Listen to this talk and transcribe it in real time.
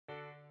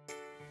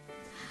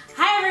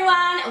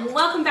and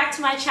welcome back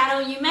to my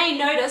channel. You may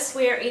notice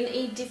we're in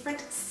a different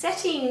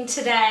setting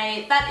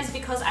today. That is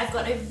because I've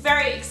got a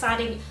very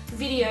exciting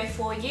video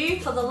for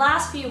you. For the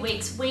last few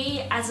weeks,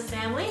 we as a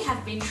family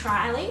have been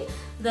trialing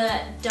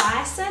the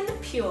Dyson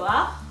Pure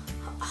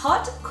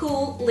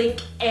Hot+Cool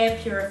Link Air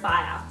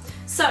Purifier.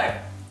 So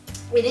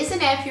it is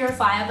an air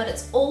purifier, but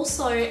it's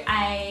also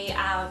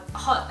a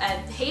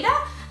heater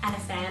and a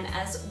fan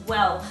as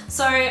well.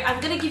 So I'm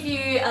going to give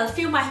you a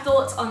few of my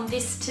thoughts on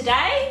this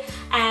today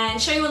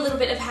and show you a little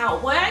bit of how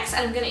it works,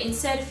 and I'm going to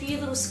insert a few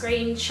little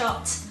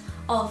screenshots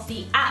of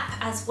the app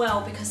as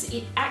well, because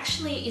it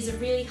actually is a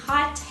really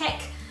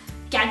high-tech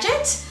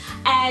gadget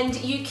and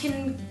you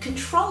can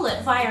control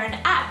it via an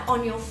app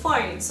on your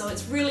phone, so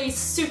it's really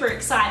super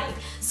exciting.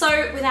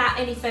 So without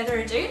any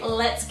further ado,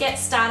 let's get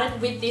started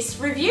with this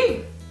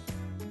review.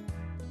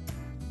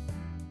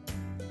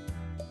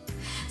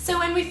 So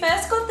when we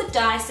first got the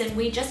Dyson,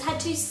 we just had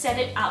to set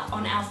it up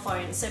on our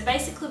phone. So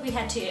basically we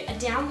had to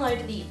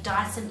download the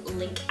Dyson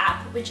Link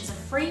app, which is a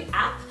free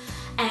app,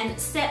 and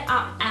set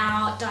up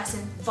our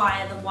Dyson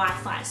via the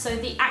Wi-Fi. So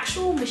the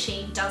actual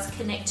machine does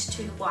connect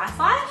to the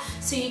Wi-Fi,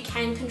 so you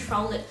can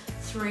control it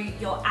through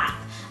your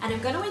app. And I'm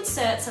going to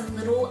insert some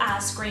little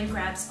screen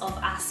grabs of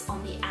us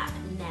on the app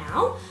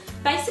now.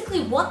 Basically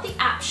what the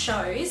app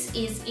shows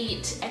is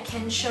it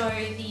can show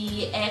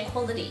the air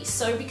quality.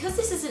 So because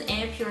this is an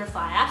air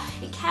purifier,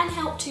 it can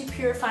help to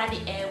purify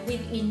the air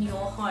within your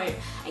home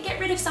and get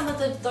rid of some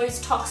of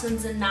those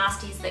toxins and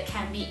nasties that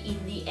can be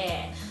in the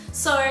air.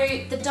 So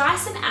the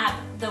Dyson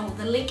app, the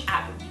Link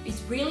app,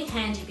 is really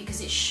handy because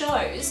it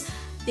shows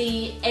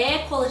the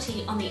air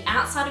quality on the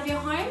outside of your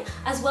home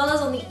as well as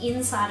on the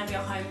inside of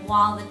your home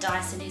while the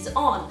Dyson is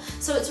on.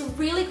 So it's a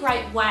really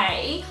great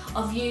way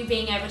of you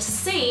being able to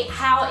see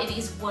how it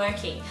is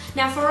working.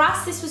 Now for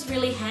us, this was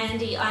really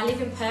handy. I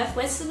live in Perth,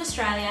 Western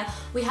Australia.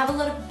 We have a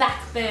lot of back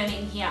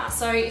burning here.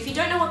 So if you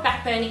don't know what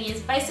back burning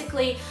is,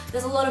 basically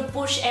there's a lot of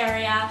bush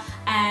area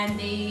and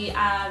the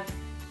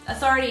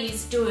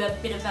authorities do a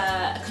bit of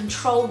a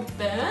controlled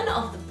burn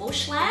of the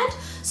bushland,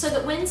 so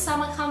that when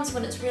summer comes,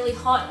 when it's really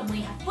hot and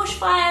we have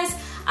bushfires,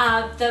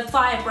 the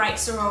fire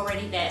breaks are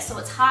already there. So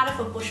it's harder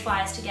for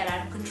bushfires to get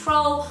out of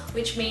control,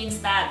 which means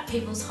that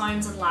people's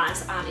homes and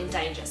lives aren't in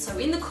danger. So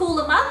in the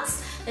cooler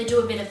months, they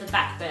do a bit of the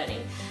back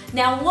burning.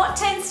 Now what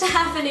tends to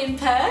happen in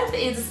Perth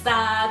is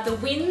the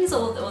winds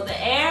or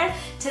the air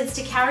tends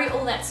to carry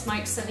all that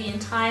smoke, so the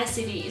entire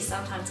city is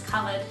sometimes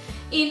covered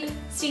in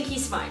stinky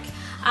smoke.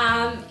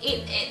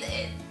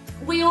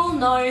 We all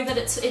know that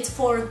it's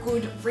for a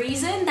good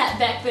reason, that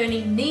back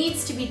burning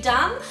needs to be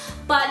done,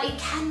 but it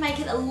can make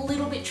it a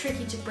little bit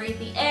tricky to breathe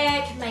the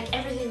air, can make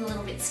everything a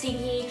little bit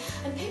stinky,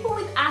 and people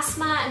with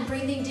asthma and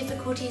breathing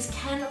difficulties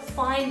can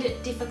find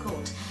it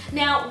difficult.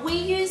 Now, we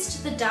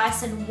used the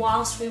Dyson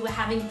whilst we were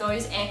having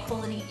those air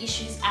quality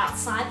issues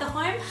outside the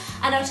home,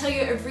 and I'll tell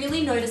you, I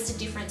really noticed a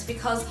difference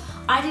because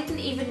I didn't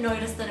even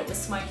notice that it was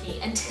smoky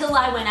until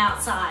I went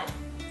outside.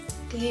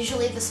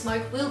 Usually the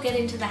smoke will get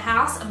into the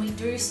house and we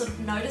do sort of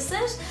notice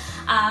it,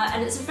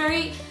 and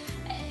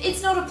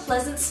it's not a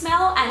pleasant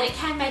smell, and it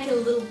can make it a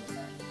little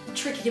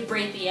tricky to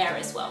breathe the air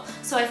as well.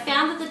 So I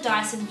found that the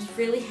Dyson was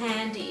really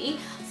handy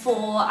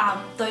for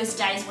those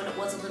days when it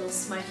was a little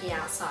smoky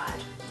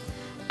outside.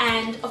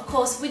 And of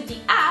course with the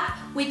app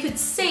we could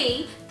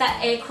see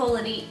that air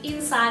quality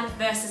inside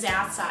versus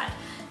outside.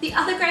 The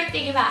other great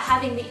thing about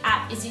having the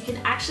app is you can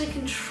actually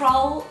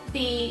control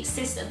the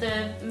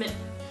system,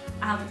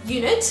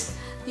 unit.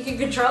 You can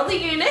control the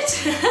unit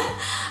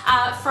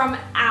from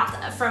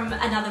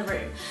another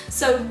room.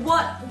 So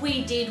what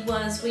we did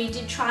was we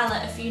did trial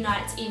it a few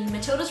nights in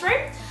Matilda's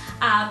room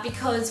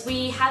because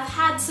we have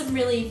had some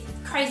really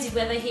crazy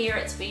weather here.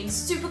 It's been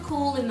super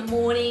cool in the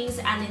mornings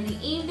and in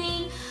the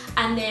evening,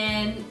 and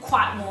then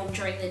quite warm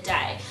during the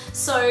day.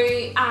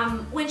 So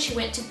when she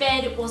went to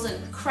bed, it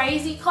wasn't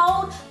crazy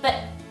cold,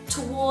 but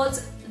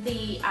towards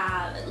the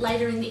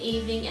later in the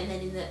evening and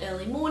then in the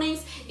early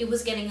mornings it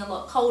was getting a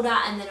lot colder,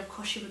 and then of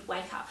course she would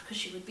wake up because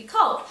she would be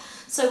cold.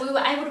 So we were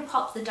able to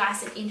pop the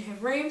Dyson in her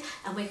room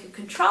and we could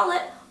control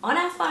it on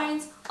our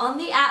phones, on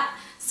the app,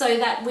 so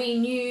that we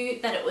knew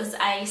that it was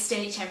a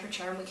steady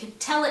temperature, and we could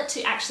tell it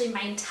to actually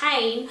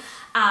maintain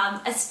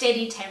a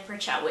steady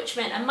temperature, which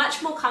meant a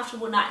much more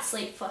comfortable night's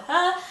sleep for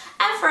her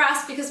and for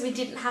us, because we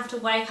didn't have to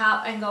wake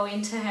up and go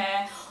into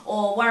her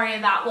or worry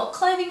about what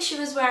clothing she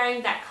was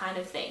wearing, that kind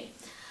of thing.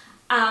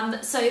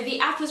 So the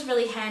app was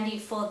really handy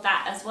for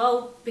that as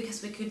well,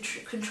 because we could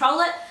control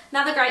it.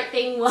 Another great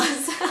thing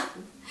was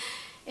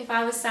if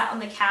I was sat on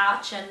the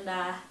couch and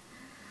I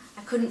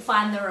couldn't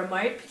find the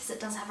remote, because it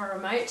does have a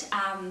remote,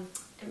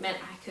 it meant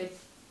I could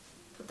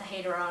put the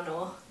heater on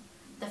or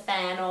the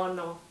fan on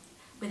or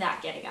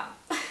without getting up.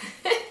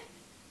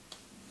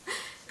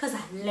 Because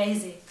I'm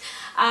lazy.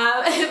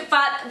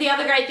 But the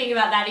other great thing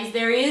about that is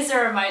there is a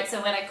remote,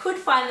 so when I could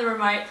find the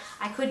remote,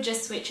 I could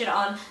just switch it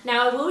on.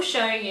 Now I will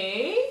show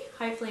you,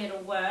 hopefully it'll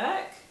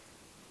work,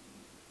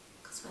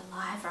 because we're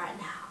live right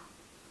now.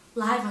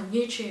 Live on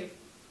YouTube.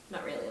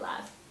 Not really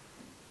live.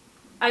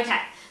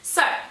 Okay,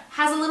 so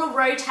has a little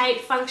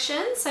rotate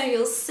function, so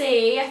you'll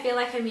see, I feel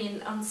like I'm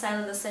in on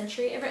Sale of the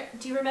Century.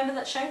 Do you remember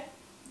that show?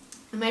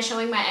 Am I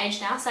showing my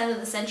age now? Sale of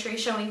the Century,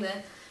 showing the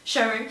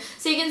showroom.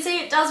 So you can see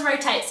it does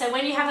rotate, so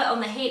when you have it on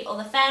the heat or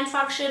the fan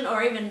function,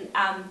 or even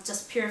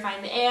just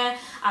purifying the air,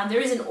 there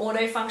is an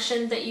auto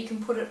function that you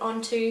can put it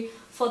onto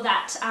for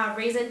that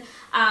reason.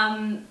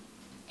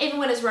 Even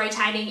when it's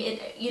rotating,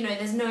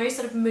 there's no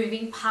sort of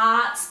moving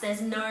parts,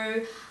 there's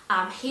no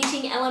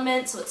heating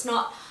element, so it's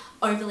not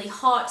overly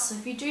hot. So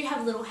if you do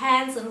have little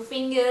hands, little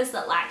fingers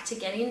that like to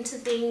get into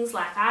things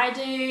like I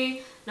do,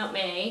 not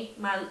me,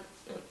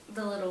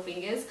 the little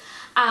fingers,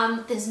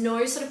 there's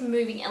no sort of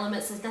moving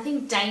elements, there's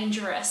nothing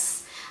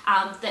dangerous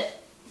that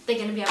they're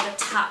going to be able to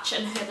touch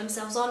and hurt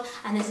themselves on,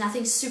 and there's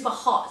nothing super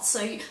hot.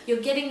 So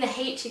you're getting the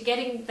heat, you're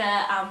getting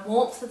the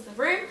warmth of the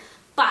room,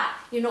 but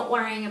you're not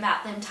worrying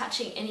about them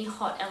touching any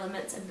hot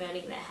elements and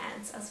burning their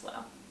hands as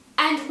well.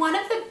 And one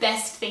of the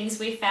best things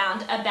we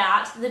found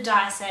about the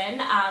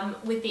Dyson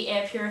with the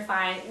air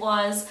purifying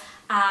was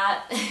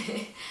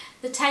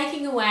the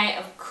taking away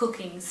of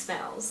cooking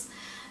smells.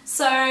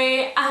 So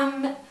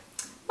my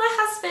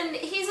husband,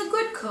 he's a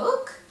good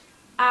cook.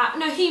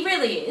 No, he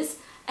really is.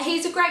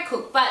 He's a great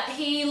cook, but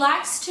he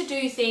likes to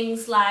do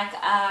things like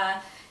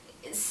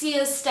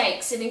sear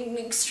steaks in an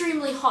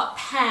extremely hot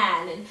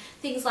pan and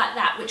things like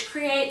that, which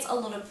creates a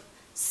lot of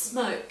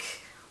smoke,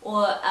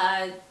 or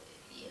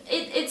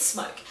it's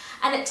smoke,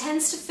 and it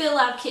tends to fill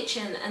our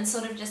kitchen and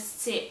sort of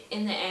just sit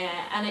in the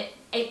air, and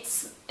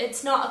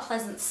it's not a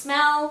pleasant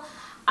smell,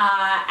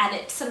 and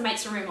it sort of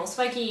makes the room all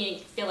smoky and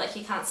you feel like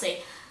you can't see.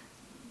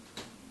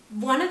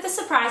 One of the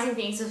surprising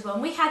things is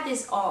when we had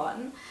this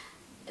on,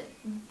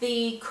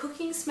 the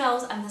cooking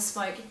smells and the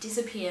smoke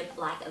disappeared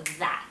like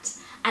that.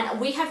 And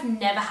we have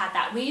never had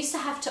that. We used to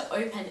have to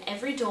open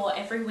every door,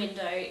 every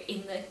window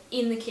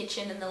in the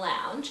kitchen and the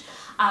lounge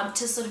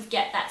to sort of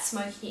get that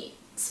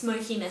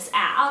smokiness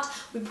out.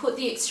 We put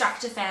the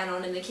extractor fan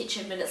on in the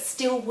kitchen, but it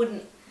still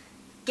wouldn't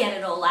get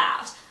it all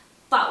out.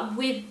 But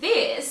with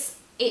this,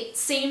 it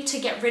seemed to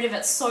get rid of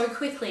it so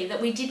quickly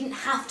that we didn't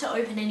have to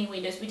open any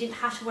windows. We didn't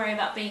have to worry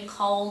about being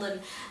cold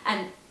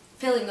and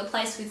filling the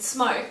place with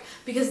smoke,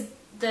 because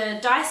the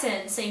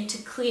Dyson seemed to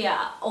clear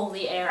all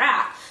the air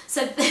out.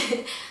 So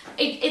they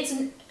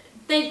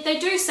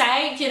do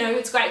say,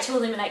 it's great to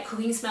eliminate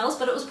cooking smells,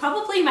 but it was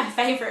probably my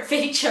favourite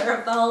feature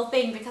of the whole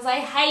thing, because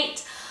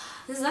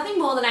there's nothing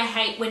more than I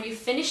hate when you've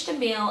finished a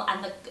meal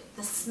and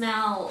the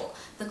smell,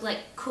 the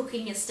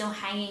cooking is still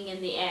hanging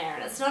in the air,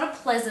 and it's not a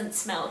pleasant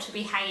smell to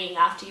be hanging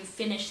after you've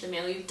finished the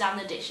meal, you've done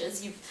the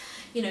dishes,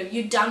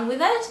 you're done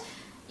with it.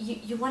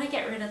 You want to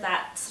get rid of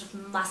that sort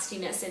of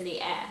mustiness in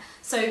the air.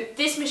 So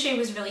this machine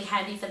was really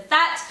handy for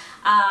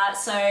that.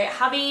 So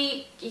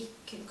hubby, you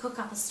can cook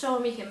up a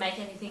storm, you can make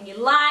anything you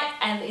like,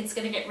 and it's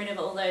going to get rid of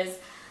all those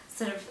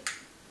sort of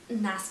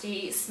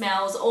nasty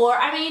smells. Or,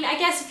 I mean, I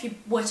guess if you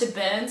were to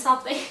burn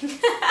something,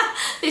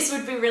 this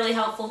would be really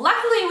helpful.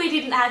 Luckily we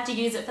didn't have to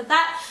use it for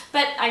that,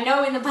 but I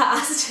know in the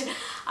past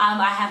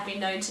I have been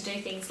known to do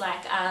things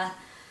like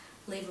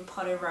leave a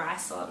pot of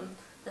rice on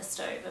the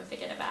stove and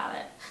forget about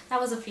it. That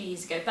was a few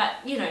years ago, but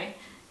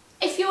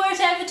if you were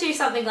to ever do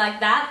something like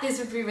that, this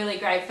would be really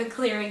great for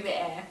clearing the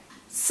air.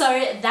 So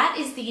that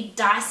is the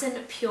Dyson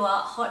Pure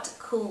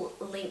Hot+Cool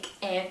Link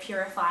Air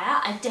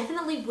Purifier. I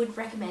definitely would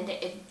recommend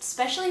it,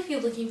 especially if you're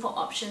looking for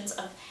options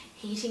of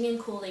heating and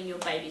cooling your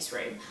baby's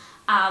room.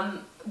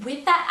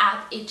 With that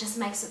app, it just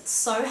makes it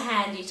so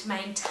handy to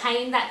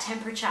maintain that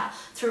temperature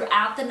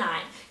throughout the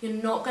night. You're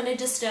not going to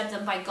disturb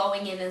them by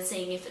going in and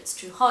seeing if it's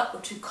too hot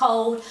or too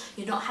cold.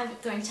 You're not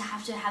going to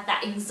have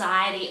that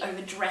anxiety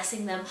over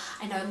dressing them.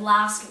 I know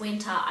last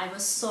winter I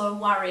was so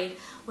worried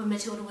when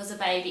Matilda was a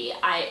baby.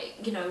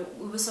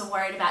 We were so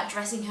worried about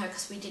dressing her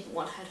because we didn't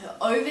want her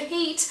to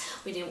overheat.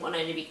 We didn't want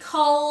her to be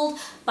cold,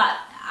 but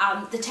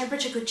the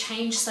temperature could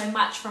change so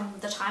much from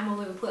the time when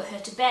we would put her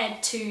to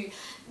bed to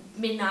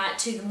midnight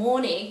to the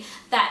morning,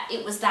 that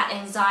it was that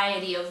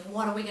anxiety of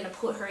what are we going to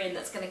put her in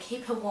that's going to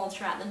keep her warm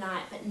throughout the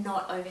night but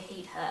not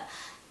overheat her.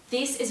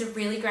 This is a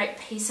really great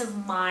peace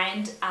of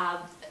mind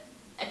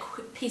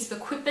piece of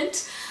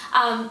equipment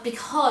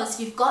because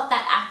you've got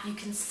that app, you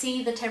can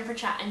see the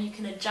temperature and you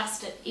can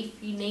adjust it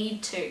if you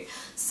need to.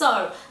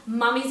 So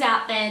mummies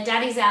out there,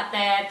 daddies out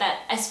there, that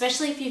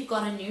especially if you've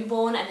got a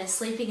newborn and they're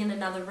sleeping in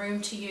another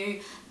room to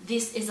you,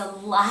 this is a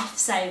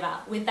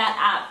lifesaver. With that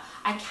app,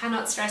 I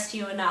cannot stress to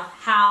you enough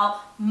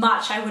how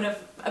much I would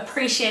have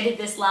appreciated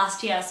this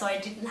last year, so I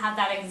didn't have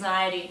that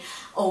anxiety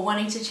or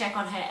wanting to check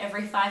on her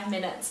every 5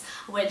 minutes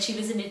when she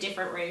was in a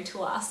different room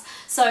to us.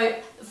 So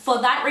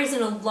for that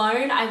reason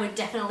alone, I would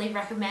definitely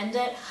recommend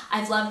it.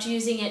 I've loved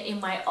using it in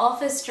my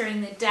office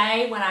during the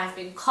day when I've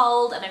been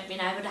cold and I've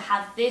been able to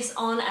have this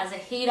on as a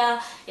heater.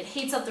 It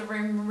heats up the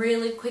room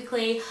really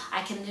quickly.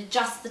 I can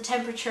adjust the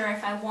temperature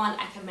if I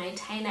want. I can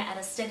maintain it at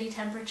a steady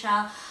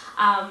temperature.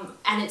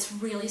 And it's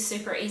really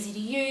super easy to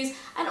use,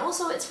 and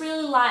also it's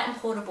really light and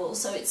portable,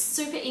 so it's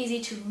super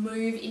easy to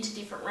move into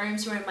different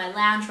rooms. We're in my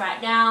lounge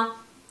right now.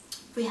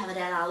 We have it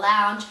in our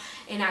lounge,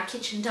 in our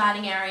kitchen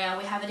dining area,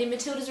 we have it in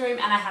Matilda's room,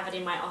 and I have it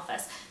in my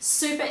office.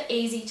 Super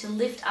easy to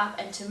lift up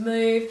and to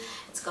move.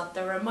 It's got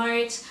the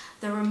remote.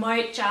 The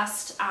remote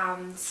just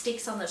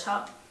sticks on the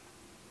top.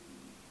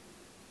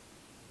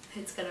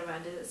 It's going to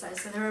run, did it say?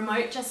 So the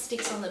remote just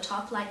sticks on the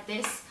top like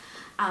this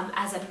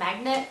as a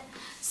magnet,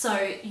 so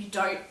you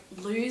don't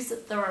lose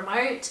the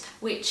remote,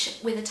 which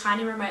with a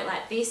tiny remote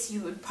like this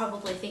you would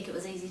probably think it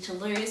was easy to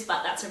lose,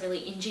 but that's a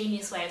really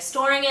ingenious way of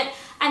storing it.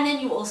 And then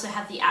you also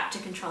have the app to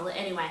control it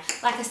anyway.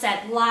 Like I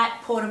said, light,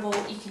 portable,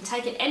 you can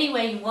take it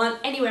anywhere you want,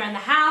 anywhere in the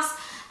house.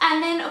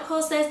 And then of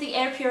course there's the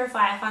air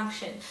purifier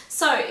function.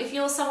 So if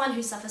you're someone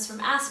who suffers from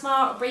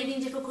asthma or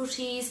breathing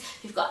difficulties, if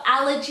you've got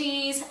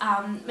allergies,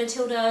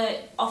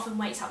 Matilda often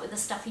wakes up with a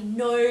stuffy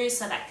nose,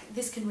 so that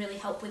this can really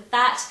help with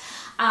that.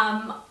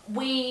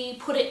 We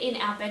put it in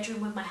our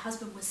bedroom when my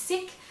husband was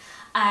sick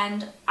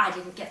and I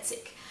didn't get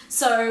sick.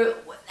 So,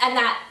 and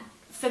that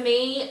for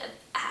me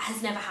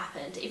has never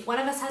happened. If one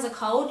of us has a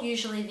cold,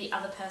 usually the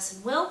other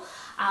person will.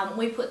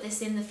 We put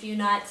this in the few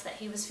nights that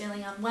he was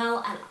feeling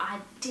unwell and I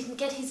didn't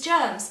get his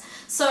germs.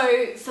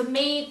 So for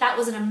me, that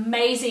was an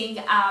amazing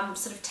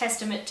sort of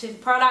testament to the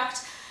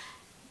product,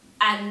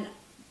 and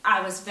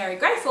I was very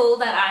grateful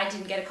that I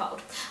didn't get a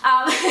cold.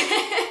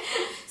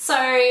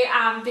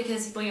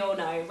 Because we all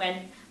know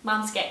when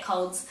mums get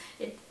colds,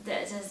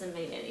 that doesn't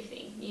mean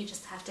anything. You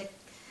just have to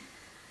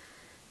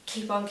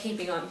keep on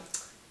keeping on.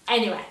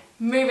 Anyway,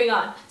 moving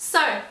on.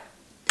 So,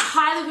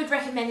 highly would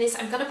recommend this.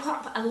 I'm going to put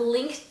up a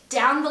link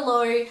down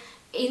below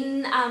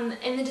in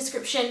the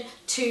description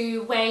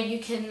to where you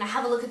can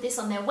have a look at this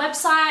on their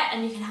website,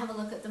 and you can have a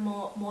look at the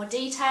more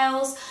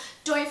details.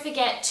 Don't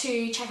forget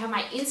to check out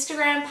my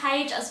Instagram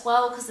page as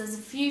well, because there's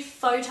a few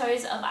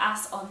photos of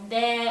us on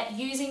there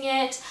using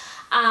it.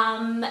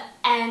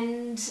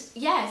 And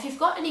yeah, if you've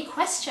got any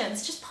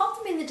questions, just pop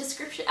them in the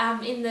description,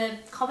 in the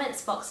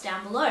comments box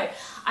down below.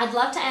 I'd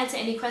love to answer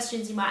any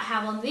questions you might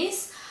have on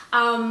this.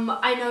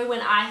 I know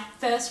when I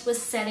first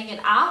was setting it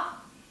up,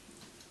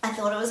 I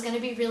thought it was going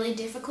to be really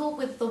difficult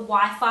with the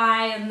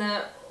Wi-Fi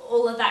and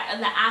all of that,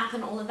 and the app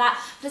and all of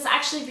that, but it's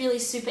actually really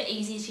super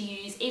easy to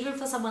use, even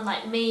for someone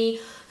like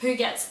me who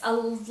gets a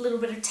little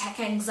bit of tech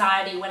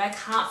anxiety. When I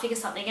can't figure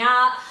something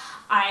out,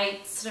 I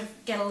sort of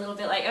get a little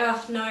bit like,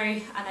 oh no,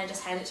 and I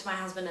just hand it to my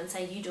husband and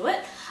say, you do it.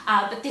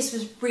 But this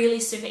was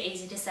really super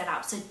easy to set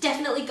up, so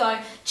definitely go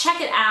check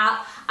it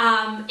out.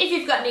 If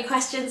you've got any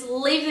questions,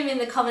 leave them in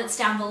the comments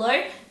down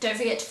below. Don't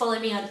forget to follow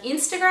me on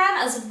Instagram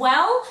as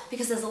well,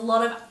 because there's a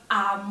lot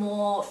of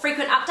more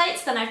frequent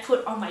updates than I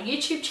put on my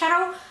YouTube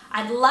channel.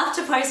 I'd love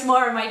to post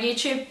more on my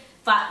YouTube,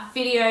 but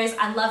videos,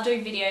 I love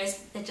doing videos,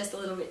 they're just a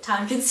little bit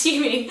time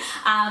consuming.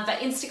 But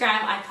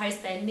Instagram, I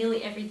post there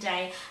nearly every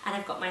day, and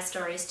I've got my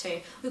stories too.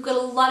 We've got a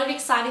lot of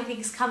exciting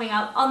things coming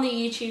up on the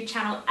YouTube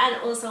channel and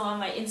also on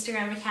my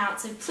Instagram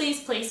account, so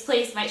please, please,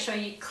 please make sure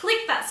you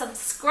click that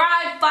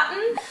subscribe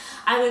button.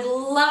 I would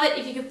love it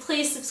if you could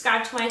please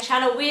subscribe to my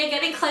channel. We are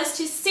getting close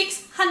to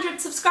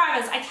 600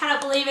 subscribers. I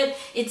cannot believe it.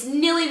 It's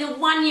nearly the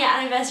 1 year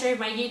anniversary of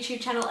my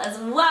YouTube channel as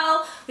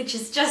well, which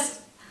is just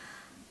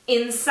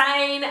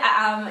insane.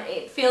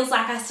 It feels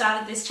like I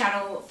started this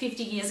channel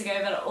 50 years ago,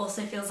 but it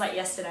also feels like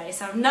yesterday,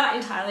 so I'm not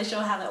entirely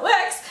sure how that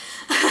works.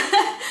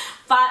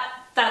 But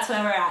that's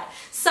where we're at.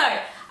 So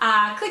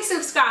click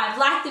subscribe,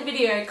 like the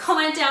video,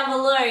 comment down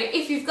below.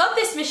 If you've got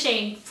this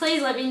machine,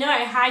 please let me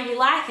know how you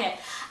like it.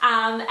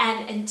 And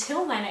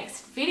until my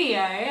next video,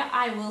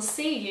 I will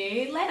see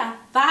you later.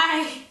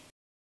 Bye!